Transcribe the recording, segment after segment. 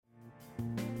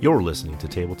You're listening to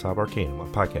Tabletop Arcanum, a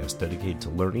podcast dedicated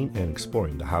to learning and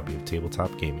exploring the hobby of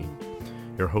tabletop gaming.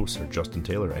 Your hosts are Justin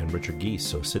Taylor and Richard Geese,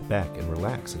 so sit back and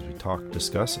relax as we talk,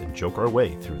 discuss, and joke our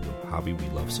way through the hobby we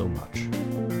love so much.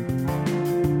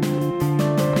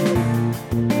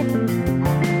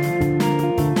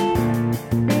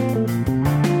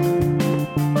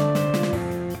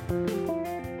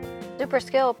 Super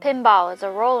Skill Pinball is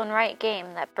a roll and write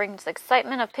game that brings the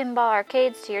excitement of pinball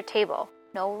arcades to your table.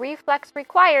 No reflex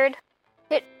required.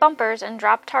 Hit bumpers and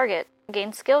drop target.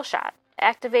 Gain skill shot.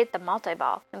 Activate the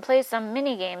multi-ball and play some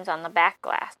mini games on the back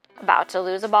glass. About to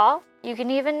lose a ball? You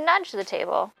can even nudge the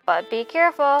table, but be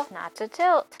careful not to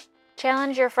tilt.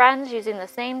 Challenge your friends using the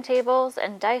same tables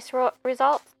and dice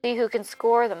results. See who can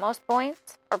score the most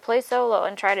points, or play solo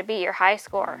and try to beat your high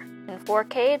score. In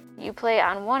 4K, you play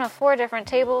on one of 4 different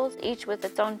tables, each with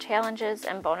its own challenges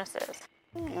and bonuses.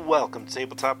 Welcome to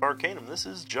Tabletop Arcanum. This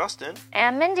is Justin.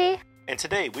 And Mindy. And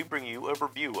today we bring you a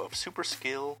review of Super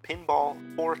Skill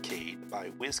Pinball 4K by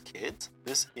WizKids.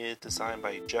 This is designed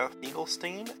by Jeff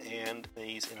Eaglestein and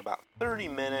is in about 30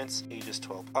 minutes, ages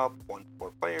 12 up, 1 to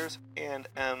 4 players, and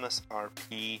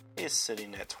MSRP is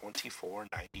sitting at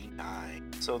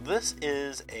 $24.99. So this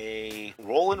is a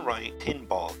roll and write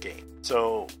pinball game.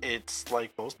 So it's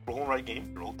like most roll and write games,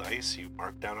 you roll dice, you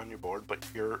mark down on your board, but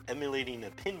you're emulating a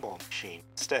pinball machine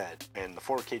instead. And the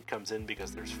 4K comes in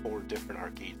because there's 4 different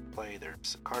arcades to play.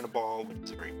 There's Carnival, which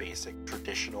is a very basic,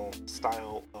 traditional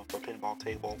style of a pinball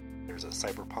table. There's a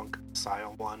cyberpunk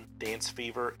style one, Dance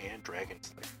Fever, and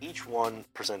Dragon's Lair. Each one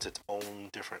presents its own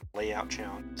different layout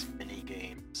challenges, mini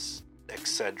games,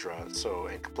 etc.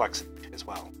 And complexity as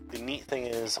well. The neat thing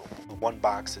is, one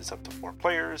box is up to 4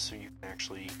 players, so you can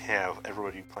actually have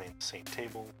everybody playing the same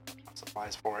table.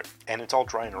 Supplies for it, and it's all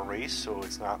dry and erase, so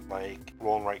it's not like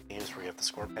roll and write games where you have the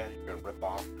score pad you're gonna rip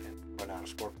off and run out of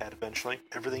score pad eventually.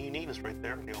 Everything you need is right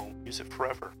there, and you'll use it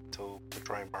forever until the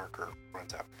dry marker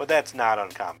runs out. But that's not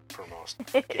uncommon for most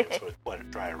games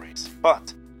with dry erase.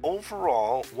 But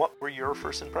overall, what were your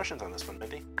first impressions on this one,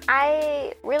 Mindy?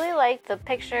 I really liked the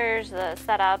pictures, the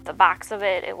setup, the box of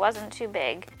it. It wasn't too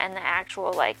big. And the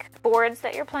actual, boards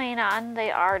that you're playing on,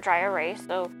 they are dry erase,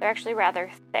 so they're actually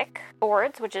rather thick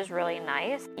boards, which is really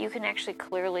nice. You can actually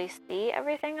clearly see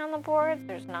everything on the board.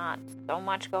 There's not so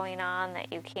much going on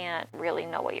that you can't really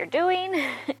know what you're doing.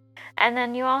 And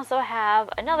then you also have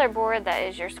another board that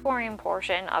is your scoring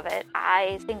portion of it.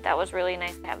 I think that was really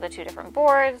nice to have the 2 different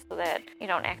boards so that you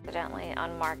don't accidentally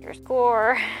unmark your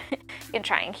score. You can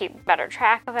try and keep better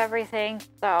track of everything.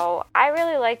 So I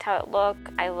really liked how it looked.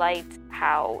 I liked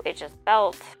how it just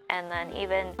felt. And then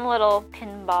even little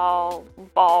pinball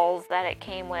balls that it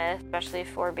came with, especially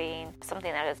for being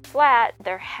something that is flat,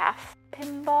 they're half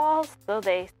pinballs, so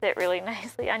they sit really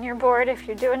nicely on your board if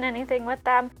you're doing anything with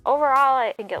them. Overall,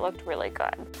 I think it looked really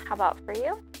good. How about for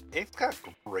you? It's got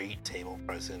great table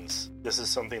presence. This is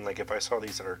something like if I saw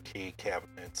these at arcade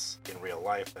cabinets in real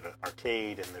life at an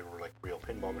arcade and they were like real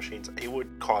pinball machines, it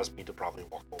would cause me to probably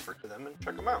walk over to them and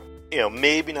check them out.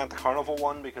 Maybe not the Carnival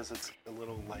one because it's a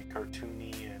little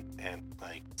cartoony and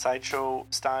sideshow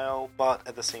style, but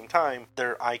at the same time,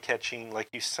 they're eye-catching. Like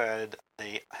you said,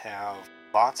 they have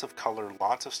lots of color,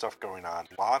 lots of stuff going on,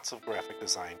 lots of graphic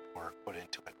design work put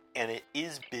into it. And it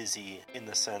is busy in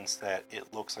the sense that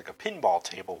it looks like a pinball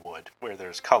table would, where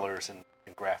there's colors and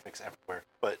graphics everywhere.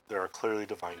 But there are clearly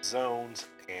defined zones,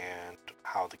 and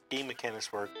how the game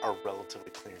mechanics work are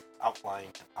relatively clearly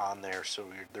outlined on there, so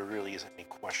there really isn't any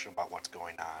question about what's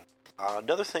going on.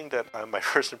 Another thing that my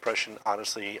first impression,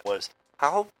 honestly, was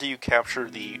how do you capture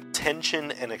the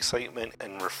tension and excitement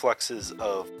and reflexes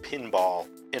of pinball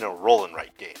in a roll and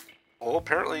write game? Well,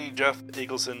 apparently Jeff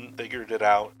Eagleson figured it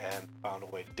out and found a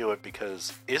way to do it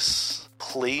because it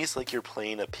plays like you're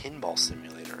playing a pinball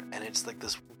simulator. And it's like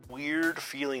this weird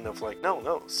feeling of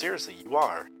no, seriously, you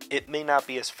are. It may not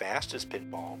be as fast as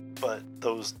pinball, but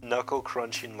those knuckle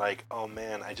crunching oh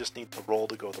man, I just need the roll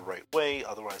to go the right way,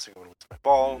 otherwise I'm going to lose my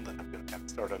ball, and then I'm going to have to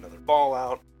start another ball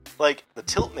out. The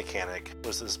tilt mechanic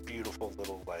was this beautiful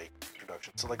little,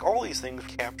 introduction. So, all these things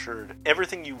captured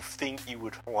everything you think you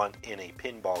would want in a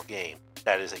pinball game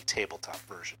that is a tabletop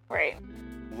version. Right.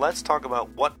 Let's talk about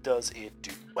what does it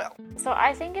do well. So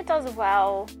I think it does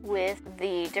well with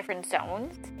the different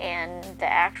zones and the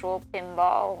actual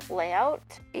pinball layout.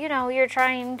 You're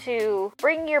trying to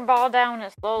bring your ball down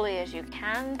as slowly as you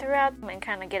can throughout and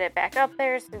kind of get it back up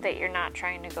there so that you're not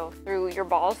trying to go through your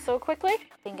balls so quickly.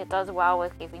 I think it does well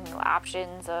with giving you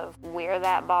options of where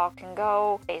that ball can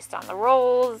go based on the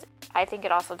rolls. I think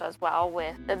it also does well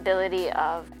with the ability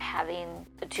of having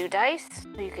the 2 dice,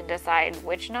 so you can decide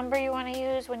which number you want to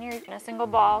use when you're in a single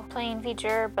ball playing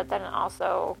feature, but then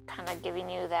also kind of giving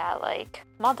you that like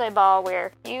multi-ball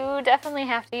where you definitely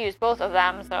have to use both of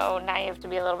them, so now you have to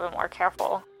be a little bit more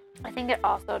careful. I think it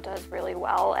also does really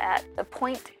well at the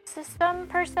point system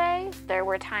per se. There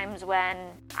were times when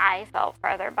I felt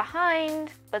farther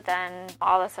behind, but then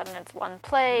all of a sudden it's one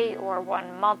play or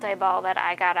one multi-ball that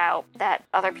I got out that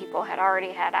other people had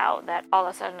already had out, that all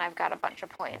of a sudden I've got a bunch of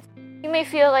points. You may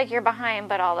feel like you're behind,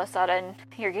 but all of a sudden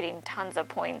you're getting tons of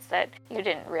points that you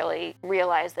didn't really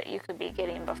realize that you could be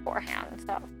getting beforehand.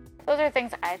 So those are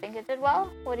things I think it did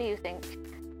well. What do you think?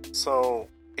 So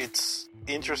it's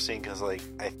interesting because, like,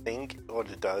 I think what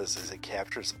it does is it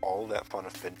captures all that fun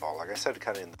of pinball, like I said,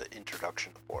 kind of in the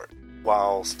introduction for it,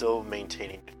 while still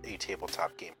maintaining a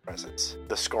tabletop game presence.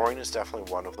 The scoring is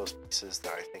definitely one of those pieces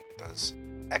that I think it does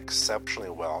exceptionally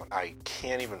well. I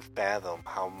can't even fathom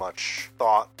how much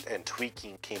thought and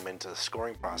tweaking came into the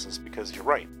scoring process, because you're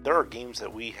right, there are games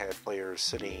that we had players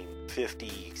sitting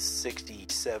 50, 60,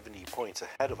 70 points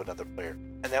ahead of another player,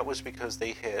 and that was because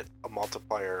they hit a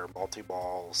multiplier,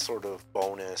 multi-ball sort of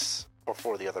bonus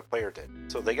before the other player did.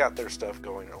 So they got their stuff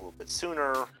going a little bit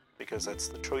sooner because that's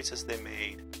the choices they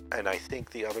made. And I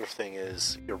think the other thing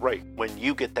is, you're right, when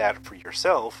you get that for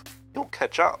yourself, you'll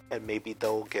catch up, and maybe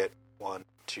they'll get 1,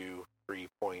 2, 3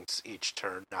 points each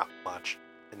turn, not much,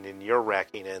 and then you're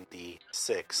racking in the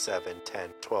 6, 7, 10,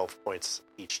 12 points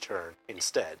each turn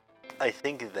instead. I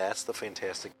think that's the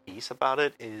fantastic piece about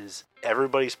it, is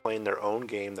everybody's playing their own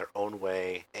game, their own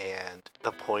way, and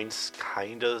the points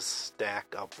kind of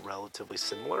stack up relatively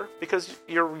similar because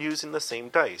you're using the same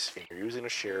dice and you're using a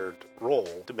shared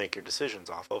roll to make your decisions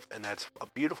off of, and that's a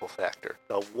beautiful factor.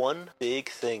 The one big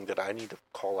thing that I need to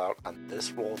call out on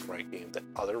this roll and write game that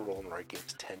other roll and write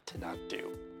games tend to not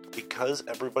do, because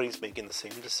everybody's making the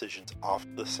same decisions off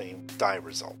the same die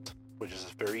result, which is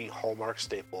a very hallmark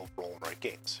staple of roll and write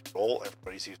games. Roll,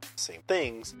 everybody's using the same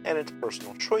things, and it's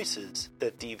personal choices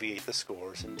that deviate the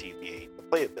scores and deviate the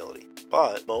playability.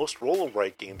 But most roll and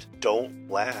write games don't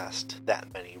last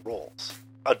that many rolls.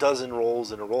 A dozen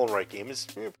rolls in a roll and write game is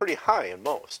pretty high in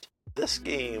most. This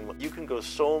game, you can go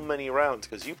so many rounds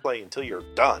because you play until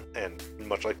you're done, and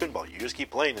much like pinball, you just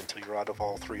keep playing until you're out of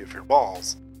all 3 of your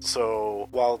balls. So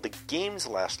while the games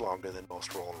last longer than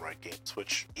most roll and write games,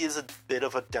 which is a bit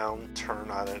of a downturn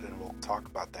on it, and we'll talk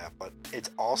about that, but it's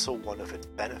also one of its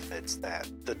benefits that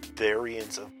the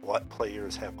variance of what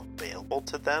players have available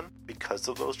to them because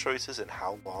of those choices and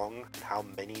how long and how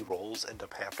many rolls end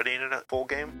up happening in a full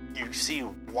game, you see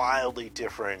wildly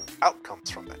different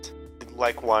outcomes from it.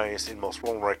 Likewise, in most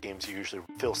roll and write games, you usually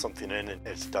fill something in and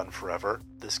it's done forever.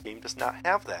 This game does not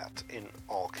have that in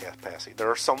all capacity.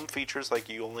 There are some features, like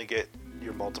you only get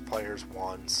your multipliers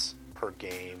once per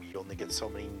game, you only get so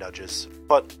many nudges,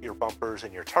 but your bumpers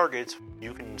and your targets,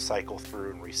 you can cycle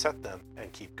through and reset them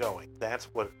and keep going. That's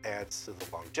what adds to the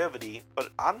longevity,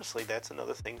 but honestly, that's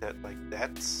another thing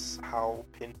that's how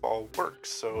pinball works.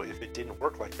 So if it didn't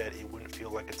work like that, it wouldn't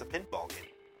feel like it's a pinball game.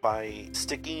 By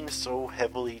sticking so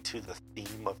heavily to the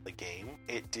theme of the game,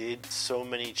 it did so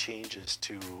many changes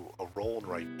to a roll and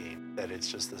write game that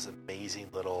it's just this amazing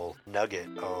little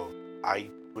nugget of,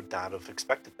 I would not have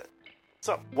expected that.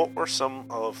 So, what were some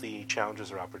of the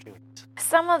challenges or opportunities?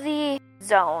 Some of the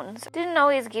zones didn't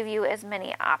always give you as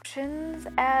many options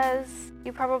as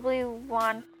you probably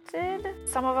wanted.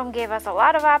 Some of them gave us a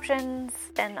lot of options,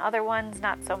 and other ones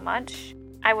not so much.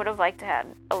 I would have liked to have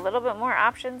a little bit more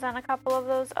options on a couple of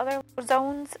those other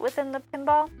zones within the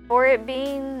pinball. For it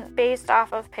being based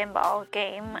off of pinball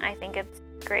game, I think it's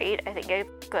great. I think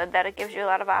it's good that it gives you a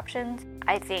lot of options.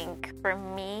 I think for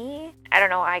me, I don't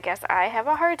know, I guess I have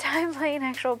a hard time playing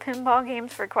actual pinball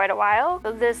games for quite a while.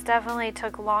 So this definitely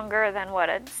took longer than what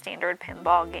a standard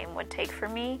pinball game would take for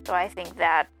me. So I think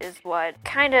that is what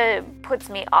kind of puts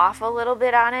me off a little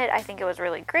bit on it. I think it was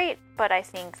really great, but I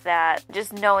think that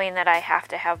just knowing that I have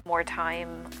to have more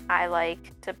time, I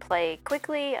like to play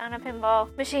quickly on a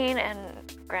pinball machine,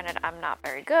 and granted, I'm not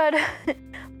very good,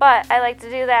 but I like to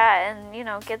do that and,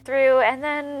 get through and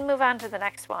then move on to the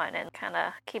next one and kind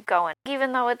of keep going.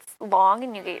 Even though it's long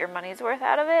and you get your money's worth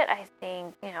out of it, I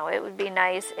think, it would be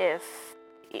nice if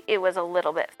it was a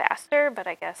little bit faster, but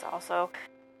I guess also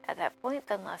at that point,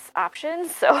 then less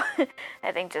options. So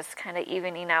I think just kind of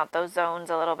evening out those zones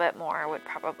a little bit more would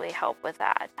probably help with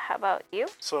that. How about you?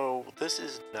 So this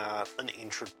is not an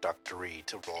introductory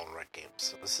to roll and write games.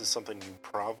 So this is something you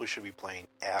probably should be playing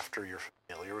after you're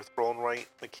familiar with roll and write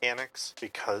mechanics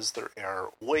because there are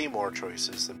way more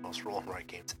choices than most roll and write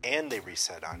games, and they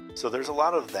reset on. So there's a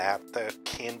lot of that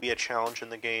can be a challenge in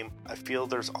the game. I feel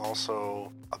there's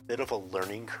also a bit of a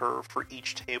learning curve for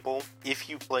each table. If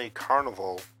you play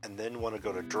Carnival and then want to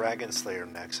go to Dragon Slayer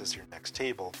next as your next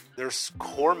table, there's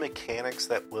core mechanics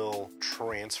that will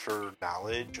transfer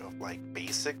knowledge of like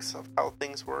basics of how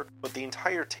things work, but the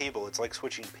entire table, it's like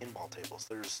switching pinball tables.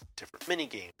 There's different mini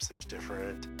games, there's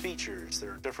different features,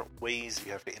 there are different ways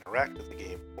you have to interact with the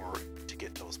game or to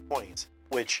get those points,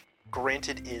 which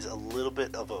granted is a little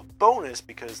bit of a bonus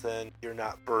because then you're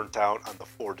not burnt out on the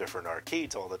 4 different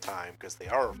arcades all the time because they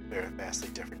are very vastly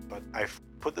different. But I've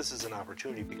put this as an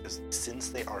opportunity because since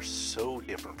they are so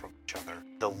different from each other,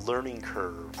 the learning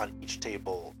curve on each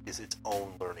table is its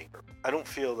own learning curve. I don't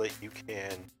feel that you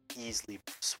can easily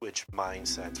switch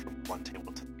mindsets from one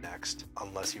table to the next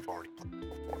unless you've already played it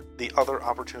before. The other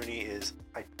opportunity is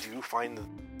I do find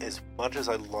that as much as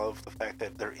I love the fact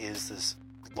that there is this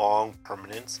long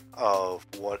permanence of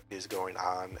what is going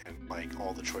on and like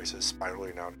all the choices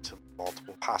spiraling out into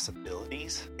multiple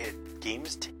possibilities,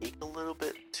 games take a little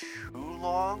bit too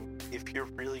long if you're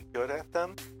really good at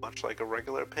them, much like a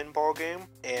regular pinball game.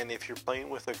 And if you're playing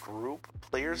with a group,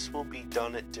 players will be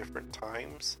done at different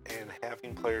times, and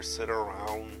having players sit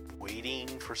around waiting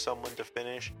for someone to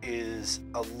finish is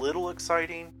a little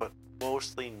exciting, but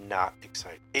mostly not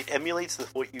exciting. It emulates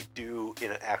what you do in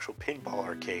an actual pinball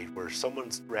arcade where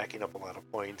someone's racking up a lot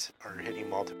of points or hitting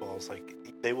multiples. Like,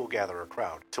 they will gather a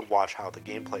crowd to watch how the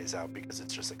game plays out because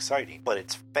it's just exciting. But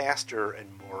it's faster and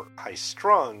more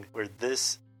high-strung, where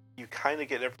this, you kind of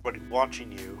get everybody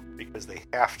watching you because they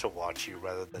have to watch you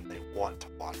rather than they want to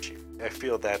watch you. I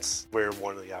feel that's where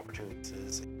one of the opportunities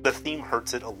is. The theme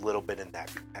hurts it a little bit in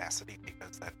that capacity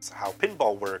because that's how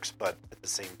pinball works, but at the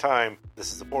same time,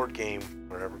 this is a board game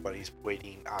where everybody's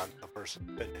waiting on the person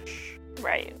to finish.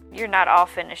 Right. You're not all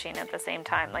finishing at the same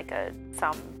time like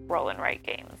some roll and write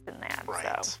games in that.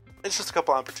 Right. So. It's just a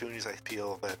couple opportunities I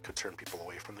feel that could turn people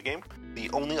away from the game. The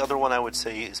only other one I would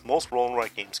say is most roll and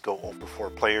write games go over 4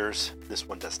 players. This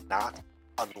one does not,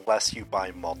 unless you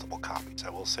buy multiple copies. I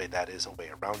will say that is a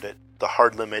way around it. The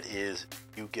hard limit is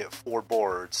you get 4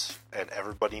 boards, and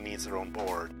everybody needs their own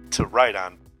board to write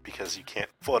on because you can't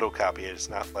photocopy it. It's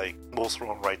not like most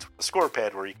roll and writes with a score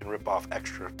pad where you can rip off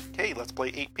extra. Okay, let's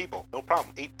play 8 people. No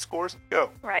problem. 8 scores, go.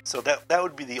 Right. So that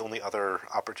would be the only other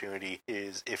opportunity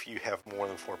is if you have more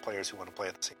than 4 players who want to play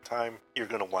at the same time, you're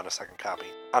going to want a second copy.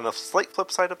 On the slight flip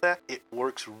side of that, it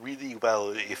works really well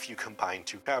if you combine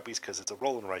 2 copies because it's a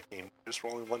roll and write game. Just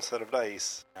rolling 1 set of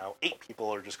dice. Now 8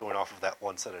 people are just going off of that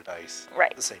 1 set of dice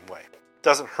the same way.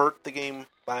 Doesn't hurt the game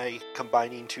by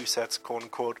combining 2 sets, quote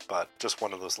unquote, but just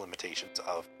one of those limitations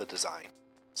of the design.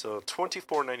 So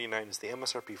 $24.99 is the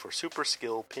MSRP for Super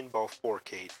Skill Pinball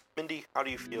 4K. Mindy, how do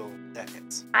you feel that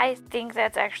hits? I think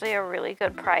that's actually a really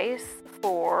good price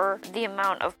for the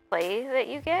amount of play that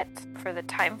you get, for the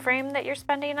time frame that you're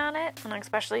spending on it, and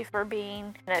especially for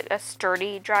being a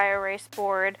sturdy dry erase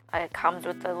board. It comes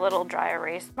with the little dry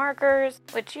erase markers,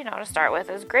 which, to start with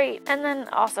is great. And then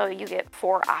also you get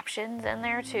 4 options in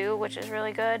there too, which is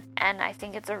really good. And I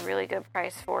think it's a really good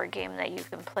price for a game that you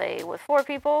can play with 4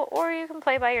 people, or you can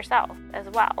play by yourself as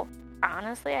well.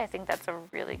 Honestly, I think that's a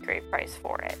really great price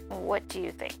for it. What do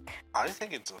you think? I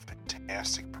think it's a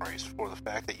fantastic price for the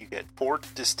fact that you get 4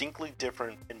 distinctly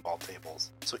different pinball tables.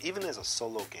 So even as a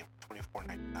solo game,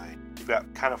 $24.99, you've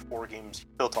got kind of 4 games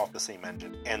built off the same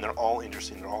engine. And they're all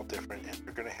interesting, they're all different, and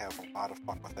you're going to have a lot of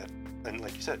fun with it. And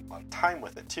like you said, a lot of time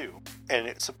with it too. And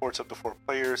it supports up to 4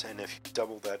 players, and if you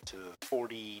double that to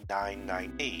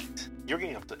 $49.98, you're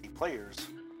getting up to 8 players.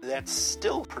 That's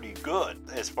still pretty good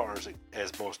as far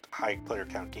as most high player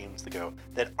count games to go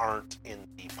that aren't in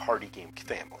the party game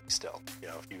family still.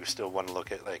 If you still want to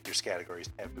look at like your categories,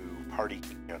 Taboo, party,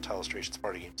 Telestrations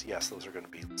party games, yes, those are going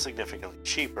to be significantly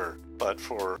cheaper, but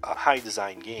for a high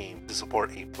design game to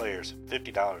support 8 players,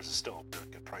 $50 is still a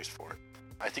really good price for it.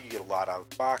 I think you get a lot out of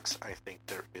the box. I think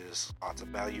there is lots of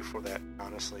value for that,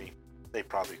 honestly. They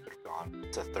probably could have gone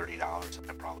to $30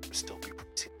 and I probably would still be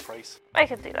pricing the price. I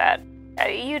could see that.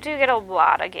 You do get a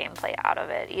lot of gameplay out of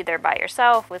it, either by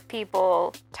yourself, with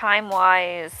people,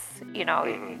 time-wise,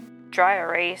 dry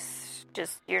erase,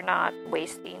 just you're not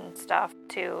wasting stuff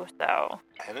too, so.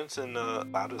 And it's in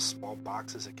about as small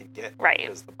box as it can get. Right.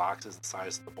 Because the box is the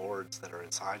size of the boards that are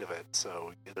inside of it,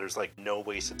 so there's like no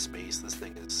wasted space. This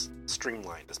thing is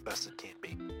streamlined as best it can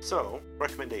be. So,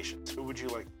 recommendations. Who would you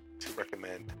like to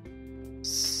recommend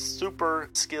Super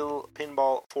Skill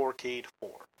Pinball 4K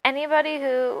 4? Anybody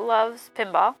who loves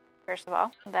pinball, first of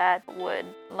all, that would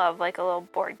love like a little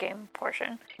board game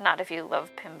portion. Not if you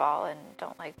love pinball and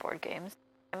don't like board games.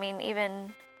 I mean,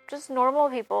 even just normal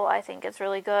people, I think it's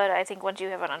really good. I think once you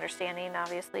have an understanding,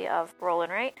 obviously, of roll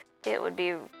and write, it would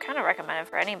be kind of recommended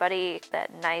for anybody.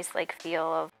 That nice like feel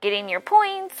of getting your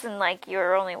points and like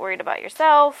you're only worried about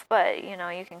yourself, but you know,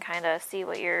 you can kind of see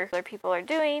what your other people are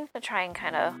doing to try and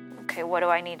kind of, okay, what do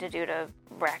I need to do to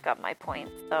rack up my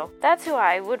points? So that's who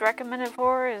I would recommend it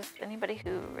for, is anybody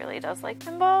who really does like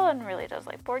pinball and really does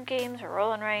like board games or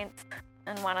roll and writes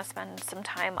and want to spend some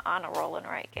time on a roll and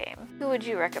write game. Who would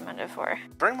you recommend it for?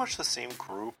 Very much the same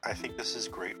group. I think this is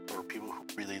great for people who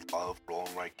really love roll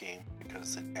and write games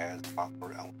because it adds a lot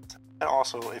more elements. And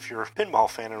also, if you're a pinball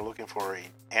fan and looking for an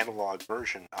analog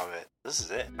version of it, this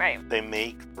is it. Right. They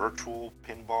make virtual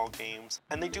pinball games,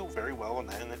 and they do very well in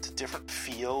that, and it's a different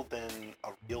feel than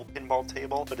a real pinball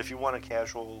table. But if you want a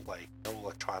casual, like, no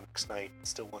electronics night,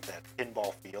 still want that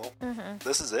pinball feel,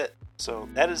 this is it. So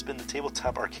that has been the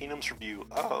Tabletop Arcanum's review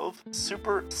of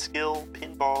Super Skill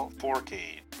Pinball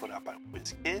 4K, put out by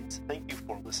WizKids. Thank you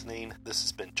for listening. This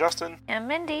has been Justin. And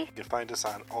Mindy. You can find us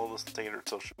on all the standard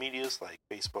social medias like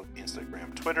Facebook,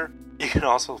 Instagram, Twitter. You can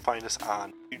also find us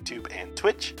on YouTube and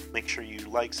Twitch. Make sure you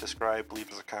like, subscribe,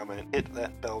 leave us a comment, hit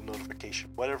that bell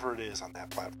notification, whatever it is on that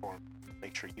platform.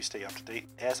 Make sure you stay up to date.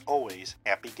 As always,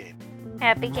 happy gaming.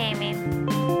 Happy gaming.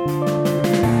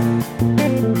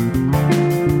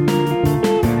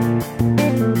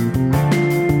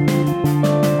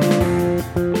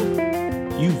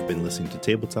 You've been listening to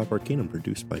Tabletop Arcanum,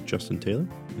 produced by Justin Taylor.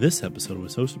 This episode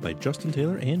was hosted by Justin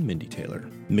Taylor and Mindy Taylor.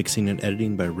 Mixing and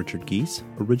editing by Richard Geese.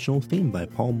 Original theme by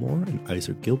Paul Moore and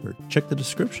Isaac Gilbert. Check the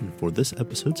description for this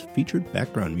episode's featured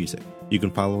background music. You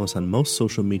can follow us on most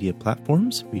social media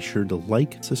platforms. Be sure to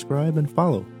like, subscribe, and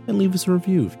follow. And leave us a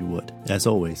review if you would. As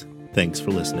always, thanks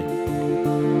for listening.